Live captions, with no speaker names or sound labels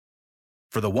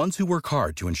For the ones who work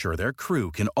hard to ensure their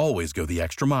crew can always go the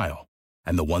extra mile,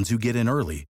 and the ones who get in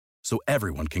early so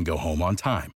everyone can go home on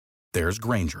time, there's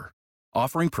Grainger,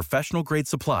 offering professional-grade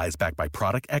supplies backed by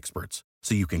product experts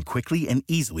so you can quickly and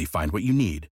easily find what you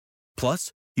need.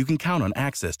 Plus, you can count on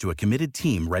access to a committed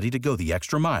team ready to go the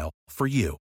extra mile for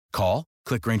you. Call,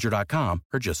 click Grainger.com,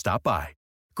 or just stop by.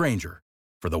 Grainger,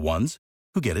 for the ones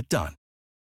who get it done.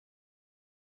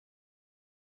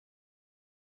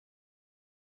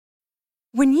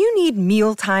 When you need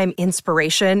mealtime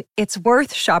inspiration, it's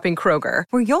worth shopping Kroger,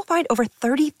 where you'll find over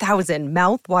 30,000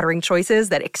 mouth-watering choices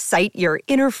that excite your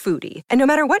inner foodie. And no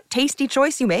matter what tasty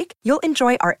choice you make, you'll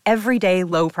enjoy our everyday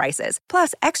low prices,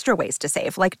 plus extra ways to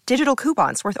save, like digital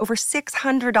coupons worth over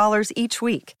 $600 each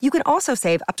week. You can also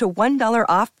save up to $1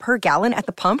 off per gallon at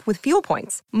the pump with fuel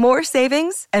points. More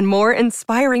savings and more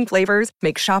inspiring flavors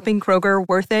make shopping Kroger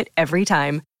worth it every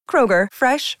time. Kroger,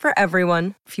 fresh for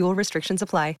everyone. Fuel restrictions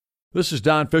apply. This is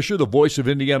Don Fisher, the voice of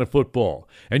Indiana football,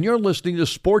 and you're listening to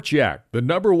Sports Yak, the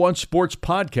 #1 sports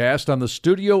podcast on the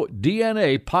Studio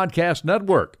DNA Podcast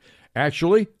Network.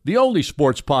 Actually, the only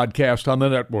sports podcast on the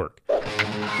network. Come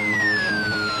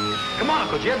on,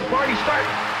 Uncle Jim, the party start.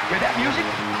 Hear that music?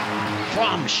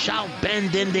 From South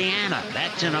Bend, Indiana,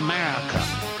 that's in America.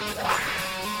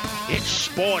 It's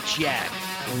Sports Yak.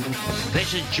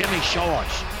 This is Jimmy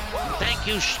Shores. Thank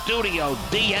you, Studio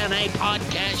DNA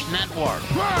Podcast Network.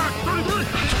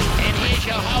 And here's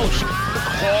your host,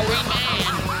 Corey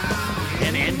Mann,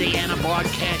 and Indiana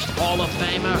Broadcast Hall of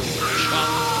Famer, Chuck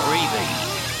Reevy.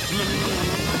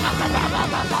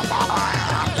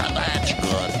 That's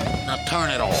good. Now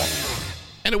turn it off.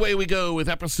 And away we go with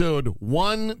episode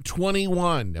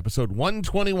 121. Episode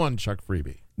 121, Chuck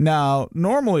Freebie. Now,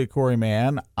 normally, Corey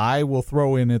Mann, I will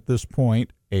throw in at this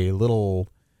point a little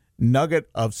nugget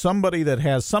of somebody that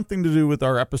has something to do with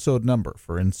our episode number.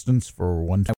 For instance, for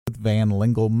one time with Van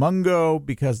Lingle Mungo,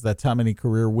 because that's how many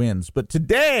career wins. But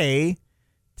today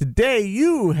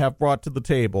you have brought to the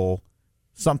table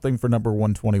something for number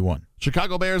 121.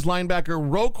 Chicago Bears linebacker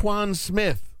Roquan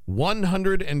Smith,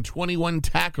 121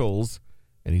 tackles,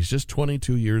 and he's just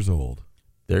 22 years old.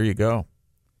 There you go.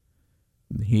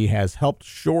 He has helped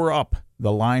shore up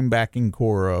the linebacking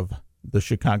core of the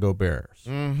Chicago Bears.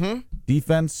 Mm-hmm.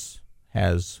 Defense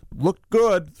has looked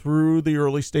good through the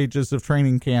early stages of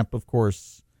training camp. Of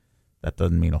course, that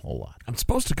doesn't mean a whole lot. I'm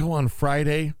supposed to go on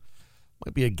Friday.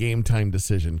 Might be a game time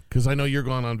decision because I know you're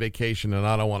going on vacation and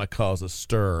I don't want to cause a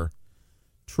stir.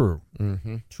 True.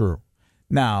 Mm-hmm. True.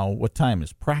 Now, what time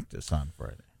is practice on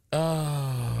Friday?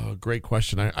 Oh, great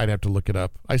question. I'd have to look it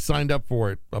up. I signed up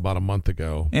for it about a month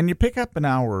ago. And you pick up an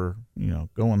hour,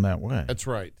 going that way. That's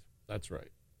right.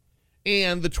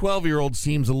 And the 12-year-old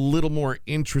seems a little more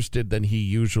interested than he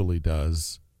usually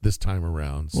does this time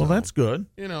around. So, well, that's good.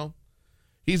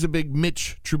 He's a big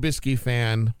Mitch Trubisky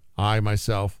fan. I,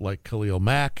 myself, like Khalil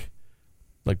Mack.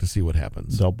 Like to see what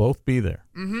happens. They'll both be there.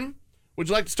 Mm-hmm. Would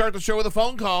you like to start the show with a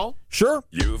phone call? Sure.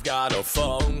 You've got a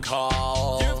phone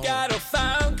call. You've got a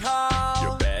phone call.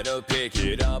 You better pick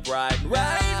it up right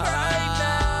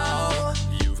now.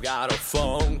 You've got a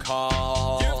phone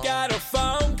call. You've got a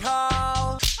phone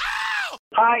call.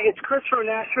 Hi, it's Chris from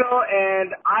Nashville,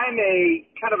 and I'm a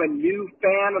kind of a new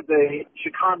fan of the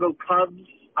Chicago Cubs.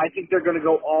 I think they're going to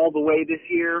go all the way this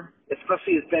year,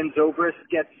 especially as Ben Zobrist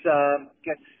gets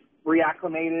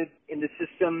reacclimated in the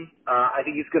system. I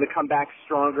think he's going to come back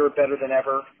stronger, better than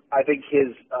ever. I think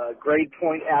his grade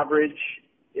point average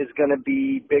is going to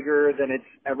be bigger than it's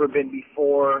ever been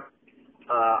before.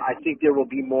 I think there will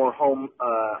be more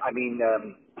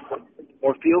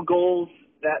more field goals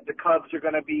that the Cubs are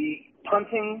going to be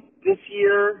punting this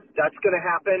year. That's going to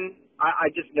happen. I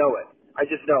just know it.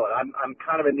 I'm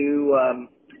kind of a new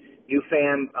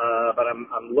fan, but I'm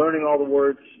learning all the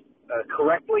words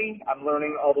correctly. I'm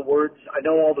learning all the words. I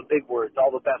know all the big words, all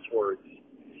the best words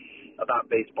about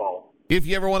baseball. If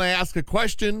you ever want to ask a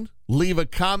question, leave a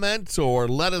comment, or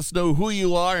let us know who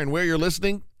you are and where you're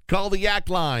listening, call the Yak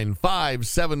Line,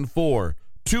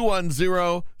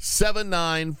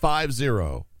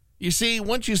 574-210-7950. You see,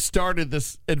 once you started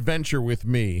this adventure with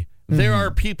me, there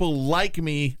are people like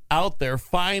me out there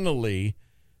finally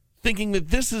thinking that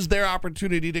this is their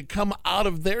opportunity to come out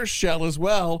of their shell as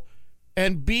well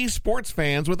and be sports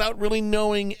fans without really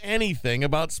knowing anything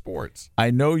about sports.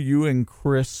 I know you and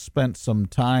Chris spent some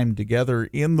time together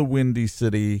in the Windy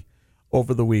City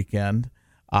over the weekend.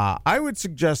 I would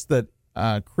suggest that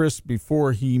Chris,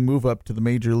 before he move up to the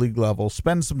major league level,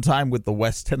 spend some time with the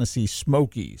West Tennessee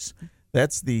Smokies.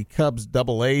 That's the Cubs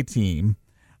AA team.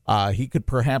 He could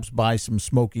perhaps buy some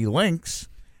Smoky Links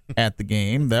at the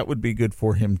game. That would be good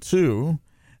for him, too.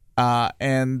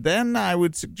 And then I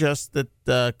would suggest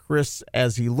that Chris,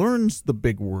 as he learns the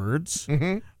big words,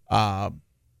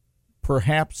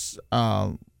 perhaps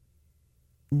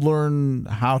learn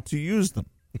how to use them.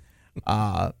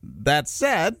 That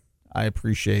said, I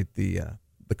appreciate the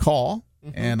call,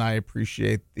 and I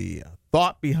appreciate the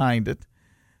thought behind it.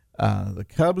 The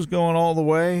Cubs going all the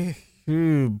way.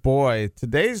 Ooh, boy,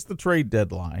 today's the trade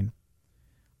deadline.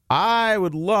 I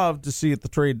would love to see at the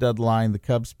trade deadline the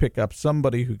Cubs pick up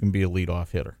somebody who can be a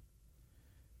leadoff hitter.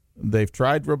 They've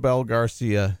tried Robel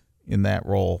Garcia in that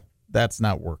role. That's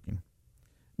not working.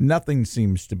 Nothing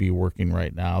seems to be working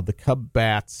right now. The Cub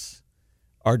bats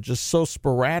are just so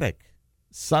sporadic.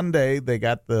 Sunday, they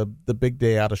got the big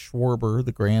day out of Schwarber,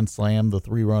 the grand slam, the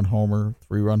three-run homer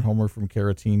from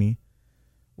Caratini.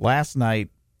 Last night,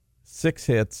 6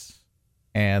 hits,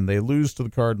 and they lose to the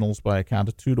Cardinals by a count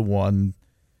of 2-1.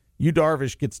 Yu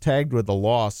Darvish gets tagged with a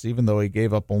loss, even though he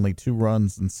gave up only 2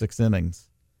 runs in 6 innings.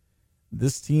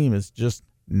 This team has just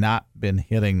not been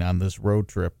hitting on this road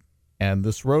trip. And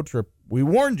this road trip, we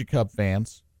warned you, Cub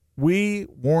fans. We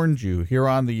warned you here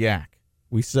on the Yak.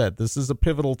 We said this is a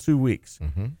pivotal 2 weeks.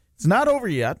 It's not over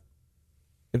yet.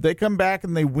 If they come back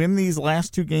and they win these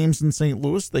last 2 games in St.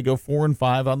 Louis, they go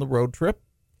 4-5 on the road trip.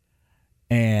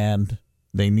 And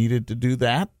they needed to do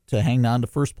that to hang on to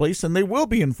first place, and they will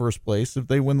be in first place if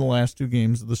they win the last 2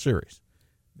 games of the series.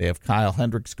 They have Kyle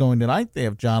Hendricks going tonight. They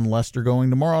have John Lester going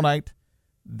tomorrow night.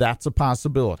 That's a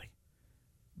possibility.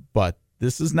 But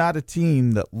this is not a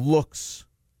team that looks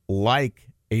like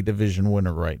a division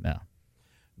winner right now.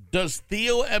 Does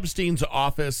Theo Epstein's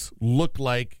office look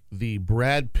like the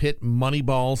Brad Pitt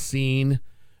Moneyball scene,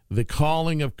 the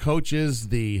calling of coaches,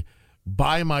 the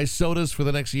buy my sodas for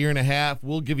the next year and a half,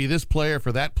 we'll give you this player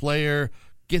for that player,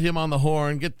 get him on the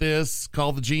horn, get this,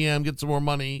 call the GM, get some more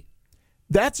money?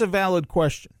 That's a valid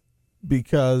question,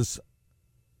 because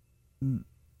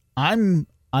I'm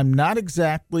not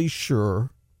exactly sure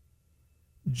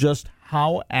just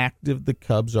how active the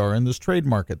Cubs are in this trade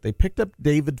market. They picked up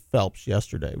David Phelps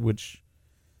yesterday, which,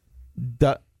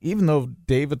 even though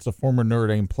David's a former Notre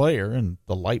Dame player and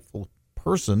delightful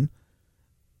person,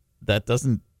 that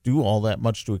doesn't do all that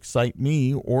much to excite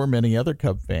me or many other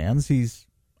Cub fans. He's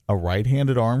a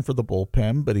right-handed arm for the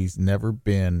bullpen, but he's never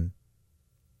been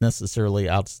necessarily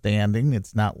outstanding.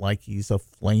 It's not like he's a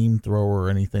flamethrower or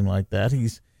anything like that.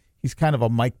 He's kind of a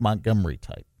Mike Montgomery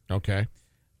type. Okay.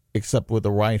 Except with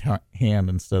the right hand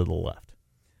instead of the left.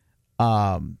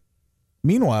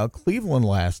 Meanwhile, Cleveland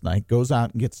last night goes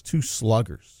out and gets 2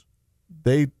 sluggers.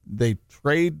 They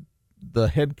trade the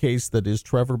head case that is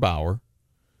Trevor Bauer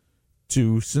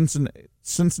to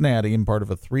Cincinnati in part of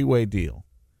a 3-way deal.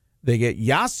 They get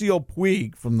Yasiel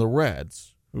Puig from the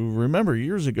Reds, who, remember,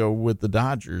 years ago with the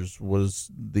Dodgers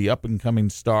was the up-and-coming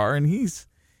star, and he's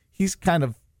kind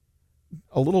of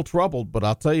a little troubled, but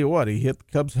I'll tell you what, he hit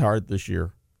the Cubs hard this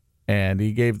year, and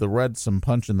he gave the Reds some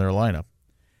punch in their lineup.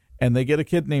 And they get a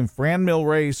kid named Franmil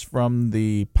Reyes from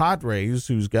the Padres,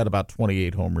 who's got about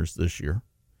 28 homers this year.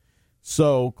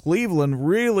 So Cleveland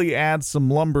really adds some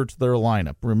lumber to their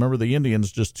lineup. Remember, the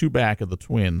Indians just 2 back of the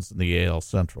Twins in the AL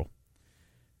Central.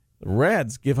 The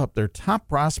Reds give up their top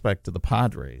prospect to the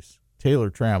Padres, Taylor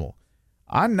Trammell.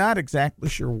 I'm not exactly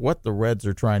sure what the Reds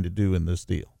are trying to do in this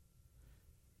deal.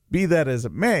 Be that as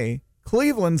it may,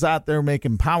 Cleveland's out there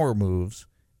making power moves,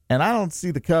 and I don't see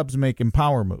the Cubs making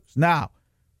power moves. Now,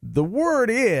 the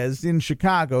word is in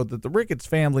Chicago that the Ricketts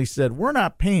family said, we're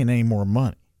not paying any more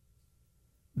money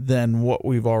than what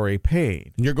we've already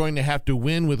paid. You're going to have to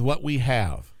win with what we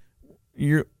have.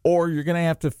 You're going to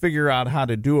have to figure out how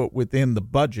to do it within the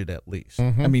budget at least.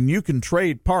 I mean, you can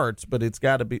trade parts, but it's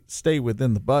got to stay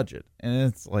within the budget. And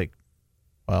it's like,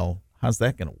 well, how's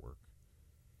that going to work?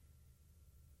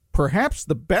 Perhaps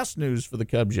the best news for the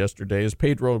Cubs yesterday is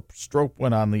Pedro Strop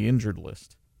went on the injured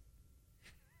list.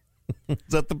 Is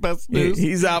that the best news?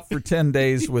 He's out for 10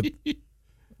 days with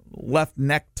left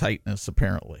neck tightness,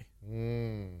 apparently.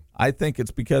 I think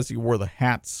it's because he wore the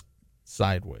hats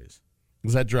sideways.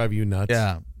 Does that drive you nuts?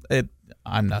 Yeah.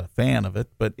 I'm not a fan of it,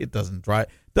 but it doesn't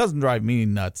drive me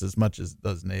nuts as much as it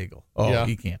does Nagel. Oh, yeah.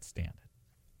 He can't stand it.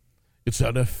 It's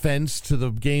an offense to the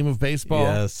game of baseball?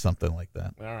 Yeah, something like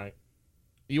that. All right.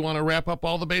 You want to wrap up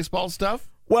all the baseball stuff?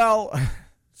 Well,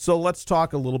 so let's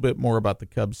talk a little bit more about the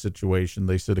Cubs situation.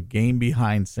 They sit a game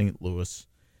behind St. Louis.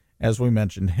 As we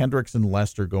mentioned, Hendricks and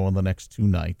Lester go on the next 2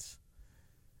 nights.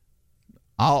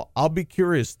 I'll be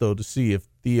curious, though, to see if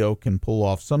Theo can pull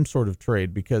off some sort of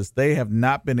trade, because they have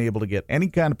not been able to get any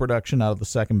kind of production out of the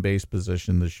second base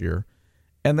position this year,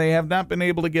 and they have not been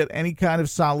able to get any kind of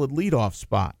solid leadoff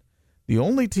spot. The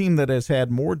only team that has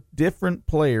had more different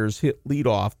players hit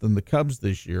leadoff than the Cubs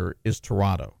this year is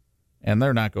Toronto, and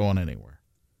they're not going anywhere.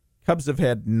 Cubs have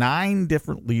had 9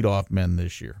 different leadoff men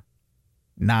this year.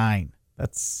 9.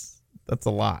 That's a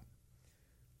lot.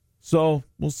 So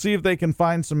we'll see if they can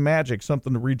find some magic,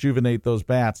 something to rejuvenate those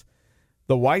bats.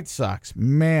 The White Sox,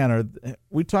 man,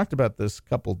 we talked about this a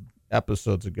couple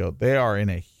episodes ago. They are in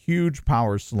a huge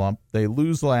power slump. They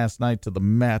lose last night to the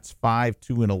Mets,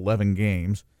 5-2 in 11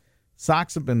 games.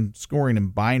 Sox have been scoring in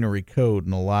binary code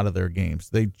in a lot of their games.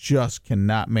 They just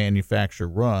cannot manufacture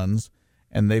runs,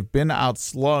 and they've been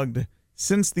outslugged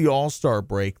since the All-Star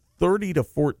break,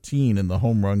 30-14 in the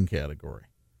home run category.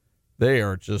 They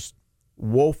are just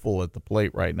woeful at the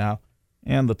plate right now,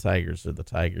 and the Tigers are the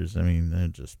Tigers. I mean, they're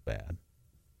just bad.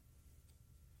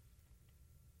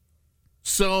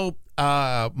 So,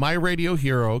 my radio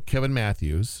hero, Kevin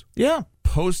Matthews,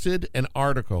 posted an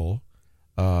article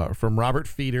from Robert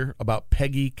Feeder about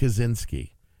Peggy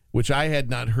Kaczynski, which I had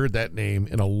not heard that name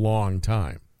in a long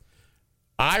time.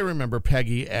 I remember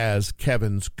Peggy as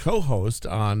Kevin's co-host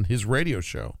on his radio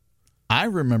show. I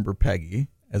remember Peggy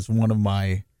as one of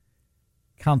my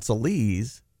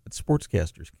counselees at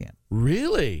Sportscasters Camp.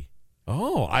 Really?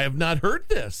 Oh, I have not heard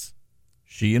this.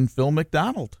 She and Phil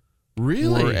McDonald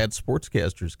really were at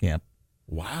Sportscasters Camp.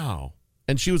 Wow.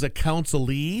 And she was a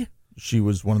counselee? She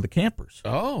was one of the campers.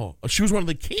 Oh, she was one of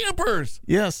the campers.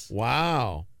 Yes.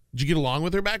 Wow. Did you get along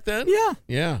with her back then? Yeah.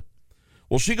 Yeah.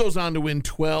 Well, she goes on to win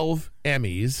 12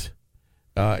 Emmys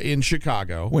in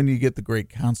Chicago. When you get the great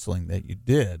counseling that you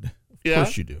did, of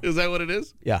course you do. Is that what it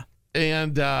is? Yeah.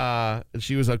 And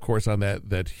she was, of course, on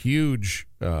that huge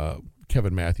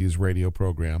Kevin Matthews radio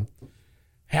program.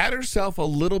 Had herself a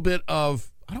little bit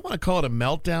of, I don't want to call it a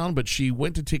meltdown, but she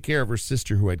went to take care of her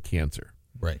sister who had cancer.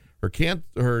 Right.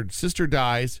 Her sister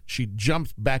dies. She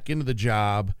jumps back into the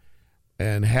job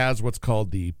and has what's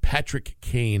called the Patrick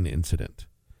Kane incident.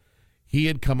 He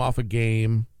had come off a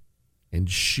game, and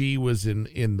she was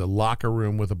in the locker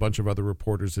room with a bunch of other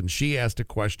reporters, and she asked a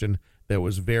question that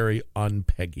was very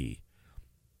un-Peggy.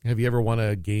 Have you ever won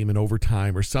a game in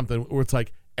overtime or something where it's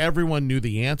like everyone knew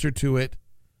the answer to it?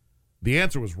 The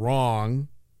answer was wrong.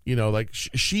 You know, like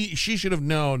she should have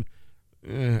known.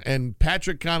 And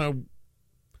Patrick kind of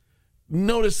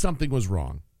noticed something was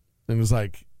wrong and was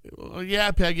like, well,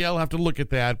 yeah, Peggy, I'll have to look at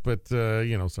that, but,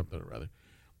 something or other.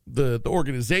 The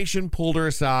organization pulled her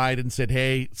aside and said,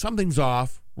 hey, something's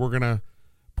off. We're going to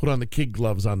put on the kid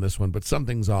gloves on this one, but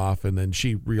something's off. And then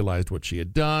she realized what she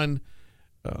had done.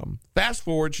 Fast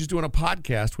forward, she's doing a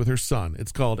podcast with her son.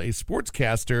 It's called A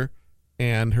Sportscaster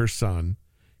and Her Son.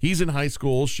 He's in high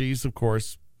school. She's, of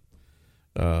course,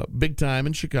 big time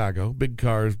in Chicago. Big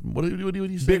cars. What do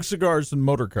you say? Big cigars and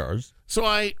motor cars. So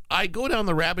I go down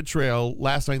the rabbit trail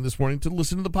last night and this morning to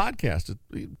listen to the podcast.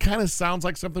 It kind of sounds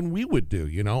like something we would do,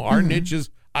 you know. Our niche is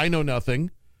I know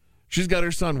nothing. She's got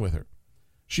her son with her.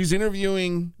 She's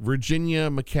interviewing Virginia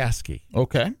McCaskey.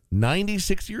 Okay.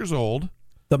 96 years old.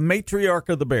 The matriarch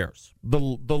of the Bears.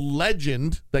 The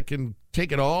legend that can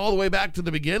take it all the way back to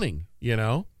the beginning, you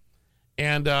know.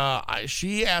 And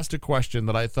she asked a question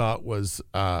that I thought was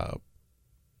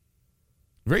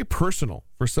very personal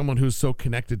for someone who's so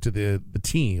connected to the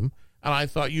team. And I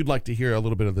thought you'd like to hear a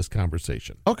little bit of this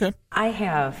conversation. Okay. I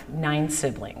have 9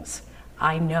 siblings.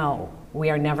 I know we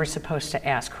are never supposed to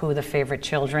ask who the favorite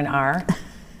children are.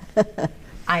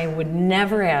 I would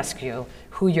never ask you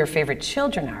who your favorite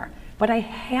children are, but I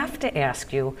have to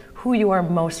ask you who you are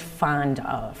most fond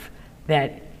of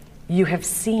that you have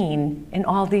seen in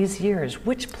all these years.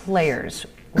 Which players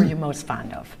were you most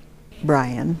fond of?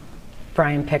 Brian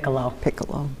Piccolo.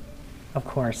 Piccolo. Of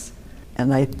course.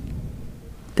 And I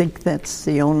think that's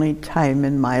the only time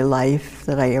in my life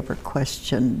that I ever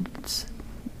questioned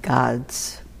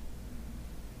God's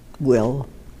will.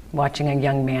 Watching a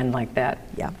young man like that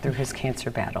through his cancer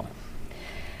battle.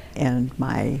 And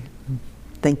my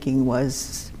thinking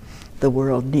was the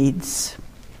world needs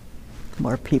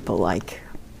more people like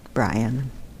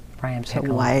Brian Piccolo.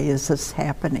 So why is this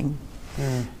happening?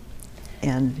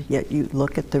 And yet you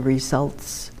look at the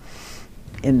results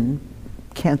in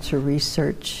cancer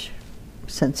research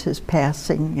since his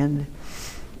passing and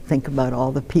think about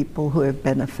all the people who have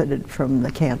benefited from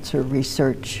the cancer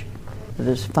research that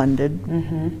is funded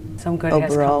Some good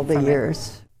over all the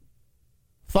years.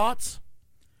 Thoughts?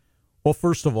 Well,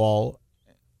 first of all,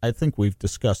 I think we've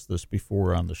discussed this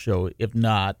before on the show. If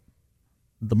not,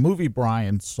 the movie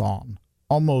Brian song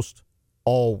almost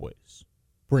always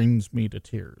brings me to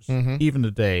tears, even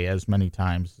today, as many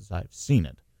times as I've seen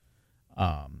it.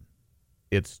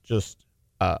 It's just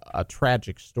a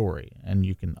tragic story, and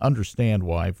you can understand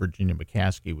why Virginia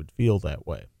McCaskey would feel that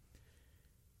way.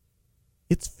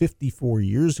 It's 54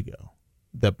 years ago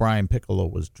that Brian Piccolo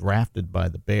was drafted by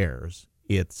the Bears.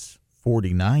 It's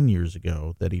 49 years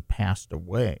ago that he passed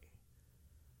away.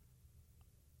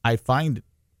 I find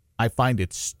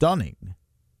it stunning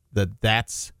that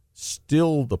that's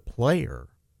still the player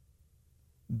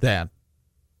that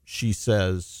she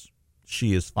says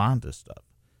she is fondest of,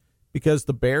 because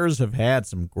the Bears have had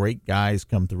some great guys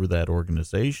come through that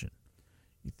organization.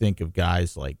 You think of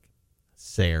guys like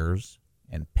Sayers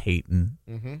and Payton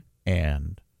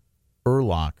and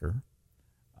Urlacher,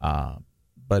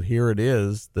 but here it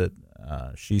is that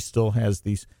she still has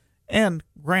these. And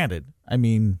granted, I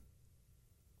mean,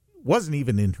 wasn't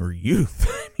even in her youth.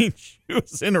 I mean, she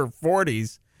was in her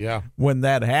 40s when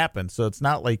that happened. So it's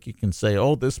not like you can say,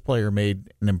 oh, this player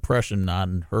made an impression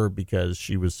on her because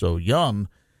she was so young.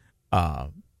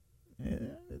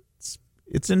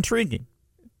 It's intriguing.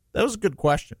 That was a good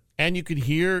question. And you can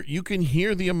hear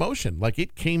the emotion. Like,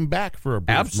 it came back for a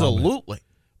brief Absolutely. moment.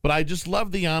 But I just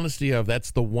love the honesty of, that's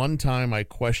the one time I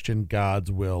question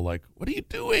God's will. Like, what are you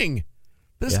doing?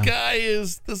 This guy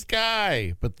is this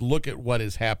guy. But look at what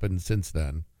has happened since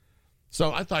then.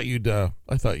 So I thought you'd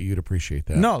appreciate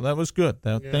that. No, that was good.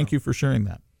 Thank you for sharing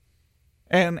that.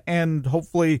 And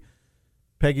hopefully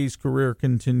Peggy's career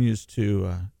continues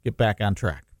to get back on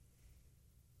track.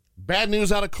 Bad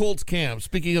news out of Colts camp.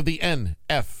 Speaking of the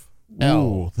NFL.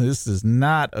 Ooh, this is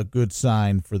not a good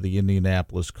sign for the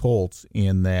Indianapolis Colts,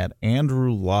 in that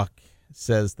Andrew Luck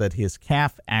says that his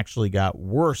calf actually got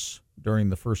worse during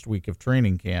the first week of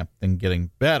training camp than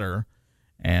getting better.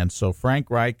 And so Frank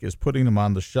Reich is putting him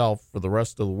on the shelf for the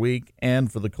rest of the week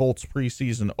and for the Colts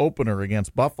preseason opener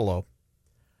against Buffalo.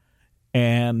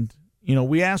 And, you know,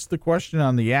 we asked the question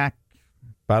on the Yak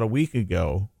about a week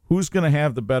ago, who's going to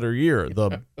have the better year,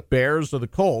 the Bears or the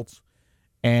Colts?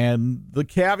 And the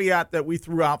caveat that we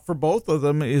threw out for both of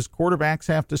them is quarterbacks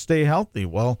have to stay healthy.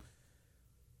 Well,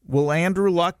 will Andrew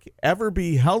Luck ever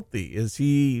be healthy? Is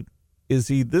he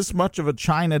this much of a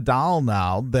China doll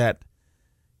now that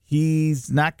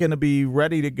he's not going to be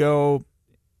ready to go?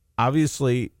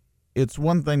 Obviously, it's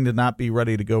one thing to not be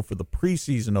ready to go for the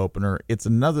preseason opener. It's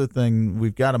another thing,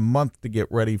 we've got a month to get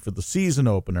ready for the season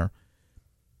opener.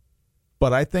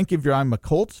 But I think if I'm a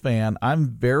Colts fan, I'm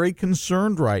very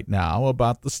concerned right now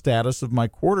about the status of my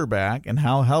quarterback and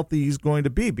how healthy he's going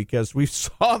to be, because we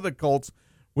saw the Colts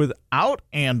without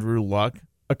Andrew Luck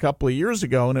a couple of years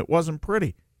ago, and it wasn't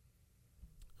pretty.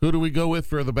 Who do we go with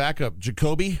for the backup?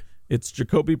 Jacoby? It's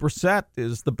Jacoby Brissett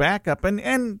is the backup,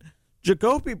 and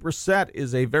Jacoby Brissett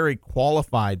is a very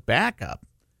qualified backup,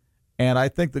 and I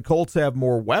think the Colts have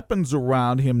more weapons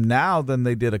around him now than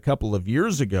they did a couple of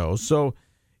years ago, so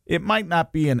it might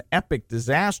not be an epic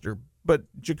disaster, but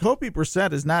Jacoby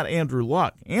Brissett is not Andrew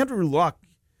Luck. Andrew Luck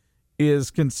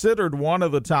is considered one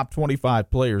of the top 25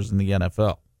 players in the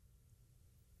NFL.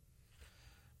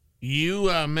 You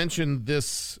mentioned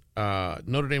this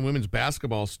Notre Dame women's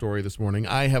basketball story this morning.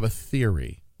 I have a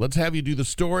theory. Let's have you do the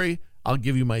story. I'll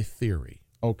give you my theory.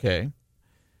 Okay.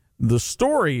 The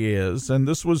story is, and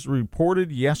this was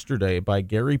reported yesterday by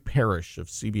Gary Parrish of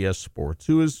CBS Sports,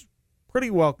 who is pretty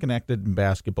well connected in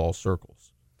basketball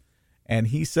circles. And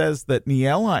he says that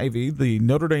Niele Ivey, the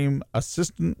Notre Dame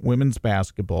assistant women's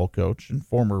basketball coach and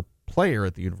former player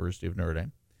at the University of Notre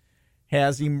Dame,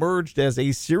 has emerged as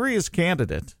a serious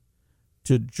candidate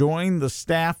to join the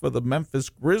staff of the Memphis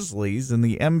Grizzlies in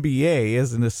the NBA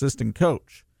as an assistant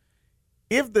coach.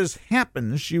 If this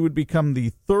happens, she would become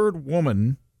the third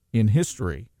woman in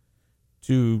history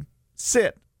to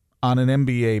sit on an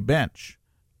NBA bench.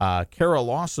 Kara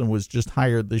Lawson was just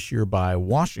hired this year by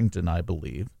Washington, I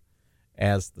believe,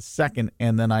 as the second.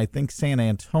 And then I think San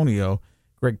Antonio,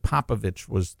 Greg Popovich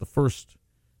was the first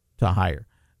to hire.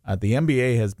 The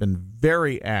NBA has been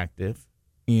very active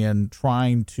in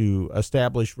trying to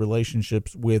establish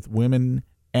relationships with women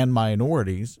and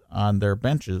minorities on their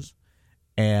benches.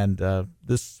 And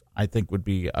this, I think, would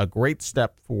be a great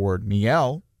step for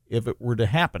Niele if it were to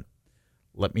happen.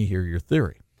 Let me hear your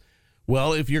theory.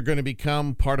 Well, if you're going to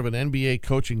become part of an NBA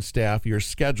coaching staff, your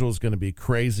schedule is going to be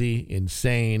crazy,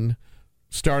 insane,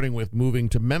 starting with moving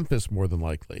to Memphis more than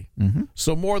likely. Mm-hmm.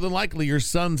 So more than likely, your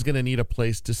son's going to need a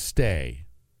place to stay.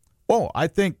 Oh, I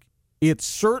think it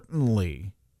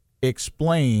certainly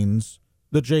explains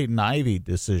the Jaden Ivey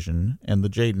decision and the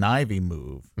Jaden Ivey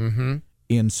move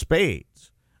in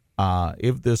spades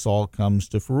if this all comes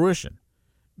to fruition,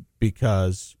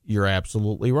 because you're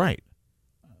absolutely right.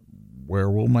 Where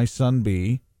will my son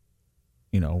be?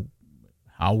 You know,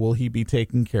 how will he be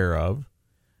taken care of?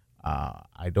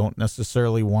 I don't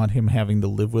necessarily want him having to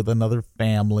live with another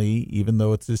family, even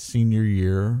though it's his senior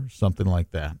year, something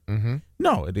like that. Mm-hmm.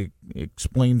 No, it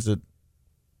explains it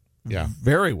Yeah.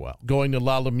 Very well. Going to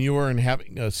La Lemure and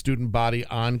having a student body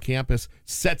on campus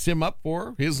sets him up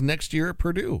for his next year at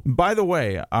Purdue. By the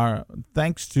way,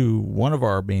 thanks to one of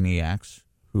our maniacs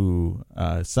who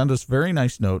sent us a very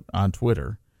nice note on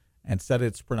Twitter and said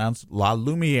it's pronounced La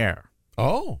Lumiere.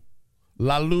 Oh,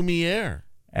 La Lumiere.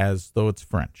 As though it's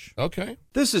French. Okay.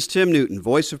 This is Tim Newton,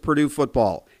 voice of Purdue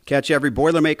football. Catch every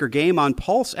Boilermaker game on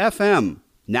Pulse FM.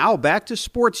 Now back to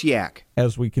Sports Yak.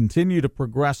 As we continue to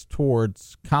progress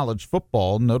towards college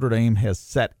football, Notre Dame has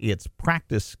set its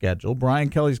practice schedule. Brian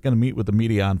Kelly's going to meet with the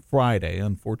media on Friday.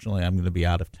 Unfortunately, I'm going to be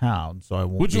out of town, so I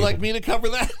won't. Would you like me to cover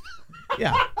that?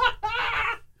 Yeah.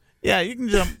 Yeah, you can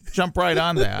jump right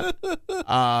on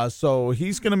that. So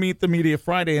he's going to meet the media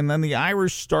Friday, and then the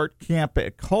Irish start camp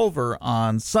at Culver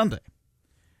on Sunday.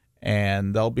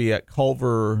 And they'll be at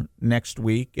Culver next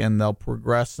week, and they'll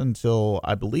progress until,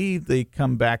 I believe, they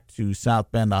come back to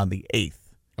South Bend on the 8th.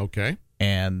 Okay.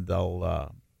 And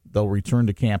they'll return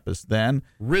to campus then.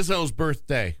 Rizzo's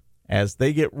birthday. As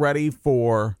they get ready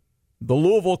for the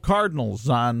Louisville Cardinals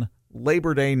on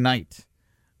Labor Day night.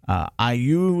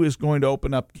 IU is going to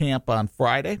open up camp on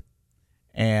Friday,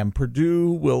 and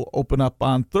Purdue will open up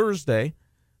on Thursday.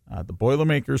 The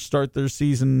Boilermakers start their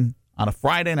season on a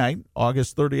Friday night,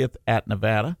 August 30th at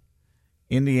Nevada.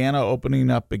 Indiana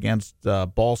opening up against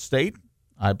Ball State.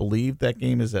 I believe that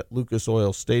game is at Lucas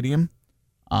Oil Stadium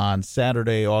on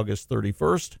Saturday, August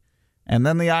 31st. And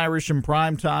then the Irish in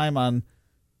prime time on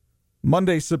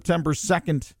Monday, September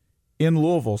 2nd in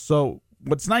Louisville. So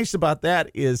what's nice about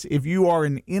that is if you are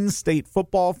an in-state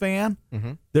football fan,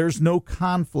 there's no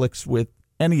conflicts with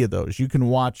any of those. You can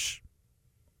watch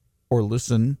or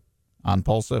listen on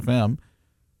Pulse FM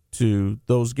to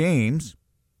those games,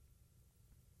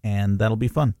 and that'll be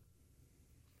fun.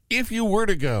 If you were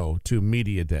to go to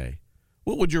Media Day,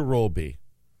 what would your role be?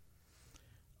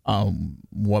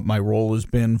 What my role has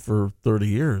been for 30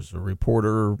 years, a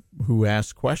reporter who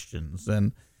asks questions.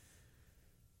 And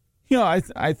you know,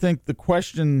 I think the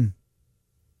question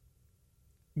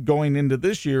going into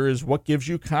this year is what gives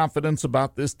you confidence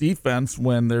about this defense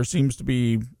when there seems to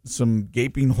be some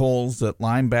gaping holes at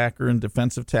linebacker and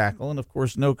defensive tackle. And, of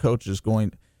course, no coach is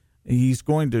going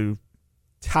to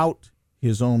tout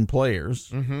his own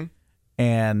players.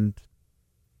 And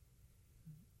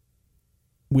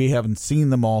we haven't seen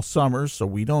them all summer, so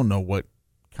we don't know what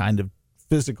kind of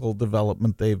physical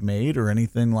development they've made or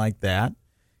anything like that.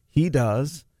 He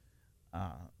does.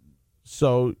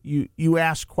 So you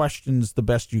ask questions the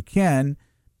best you can,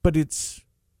 but it's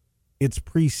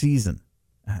preseason.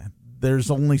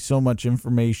 There's only so much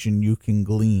information you can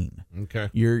glean. Okay.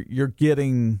 You're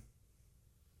getting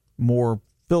more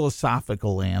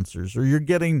philosophical answers, or you're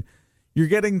getting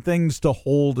things to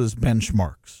hold as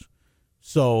benchmarks.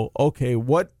 So, okay,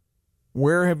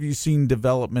 where have you seen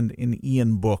development in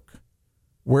Ian Book?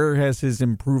 Where has his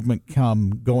improvement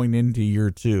come going into year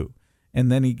 2? And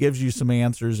then he gives you some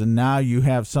answers, and now you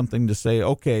have something to say,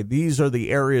 okay, these are the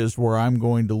areas where I'm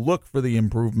going to look for the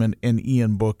improvement in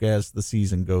Ian Book as the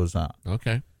season goes on.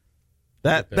 Okay.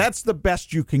 That's the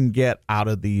best you can get out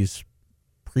of these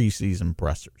preseason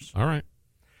pressers. All right.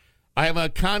 I have a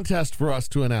contest for us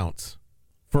to announce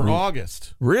for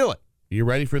August. Really? You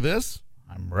ready for this?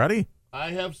 I'm ready.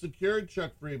 I have secured,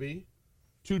 Chuck Freebie,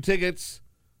 2 tickets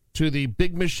to the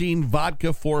Big Machine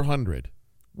Vodka 400.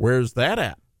 Where's that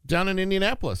at? Down in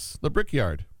Indianapolis, the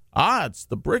Brickyard. It's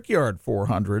the Brickyard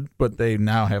 400, but they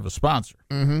now have a sponsor.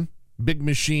 Big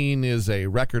Machine is a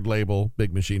record label.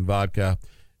 Big Machine Vodka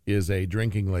is a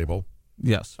drinking label.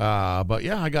 Yes. But,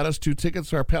 yeah, I got us 2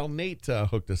 tickets. Our pal Nate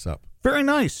hooked us up. Very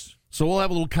nice. So we'll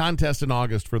have a little contest in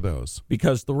August for those.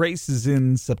 Because the race is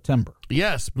in September.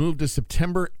 Yes, moved to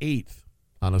September 8th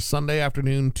on a Sunday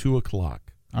afternoon, 2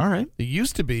 o'clock. All right. It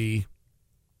used to be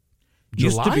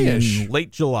Used to be July-ish. in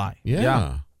late July.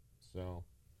 Yeah. So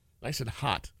nice and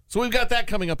hot. So we've got that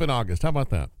coming up in August. How about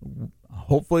that?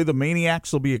 Hopefully the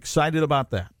Maniacs will be excited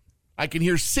about that. I can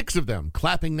hear 6 of them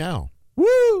clapping now.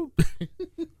 Woo!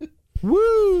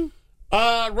 Woo!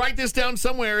 Write this down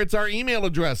somewhere. It's our email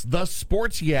address,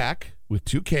 thesportsyak with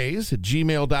 2 Ks at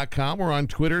gmail.com. We're on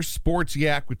Twitter,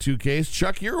 sportsyak with 2 Ks.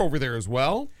 Chuck, you're over there as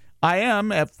well. I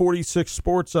am at 46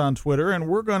 Sports on Twitter, and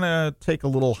we're going to take a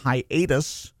little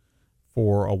hiatus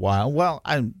for a while. Well,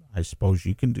 I suppose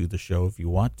you can do the show if you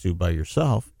want to by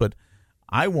yourself, but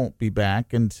I won't be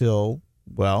back until,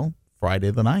 well,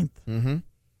 Friday the 9th.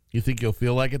 You think you'll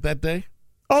feel like it that day?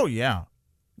 Oh, yeah.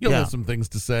 You'll have some things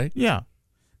to say. Yeah.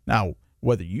 Now,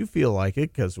 whether you feel like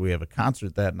it, because we have a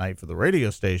concert that night for the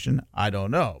radio station, I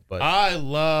don't know. But I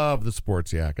love the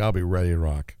Sports Yak. I'll be ready to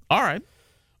rock. All right.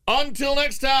 Until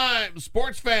next time,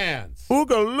 sports fans.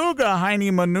 Ooga looga,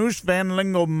 Heine Manouche Van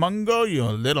Lingo Mungo, you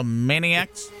little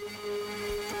maniacs.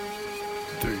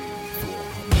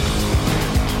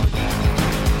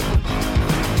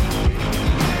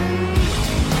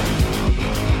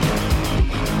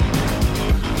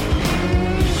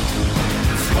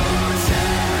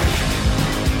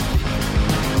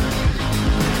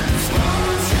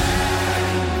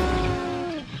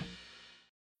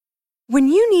 When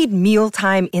you need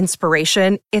mealtime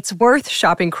inspiration, it's worth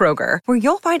shopping Kroger, where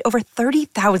you'll find over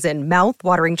 30,000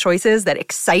 mouth-watering choices that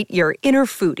excite your inner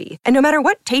foodie. And no matter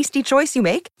what tasty choice you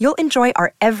make, you'll enjoy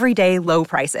our everyday low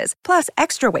prices, plus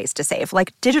extra ways to save,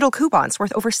 like digital coupons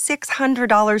worth over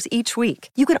 $600 each week.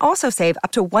 You can also save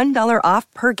up to $1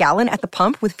 off per gallon at the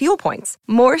pump with fuel points.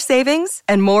 More savings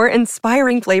and more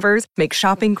inspiring flavors make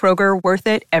shopping Kroger worth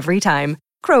it every time.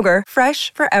 Kroger,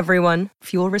 fresh for everyone.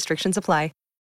 Fuel restrictions apply.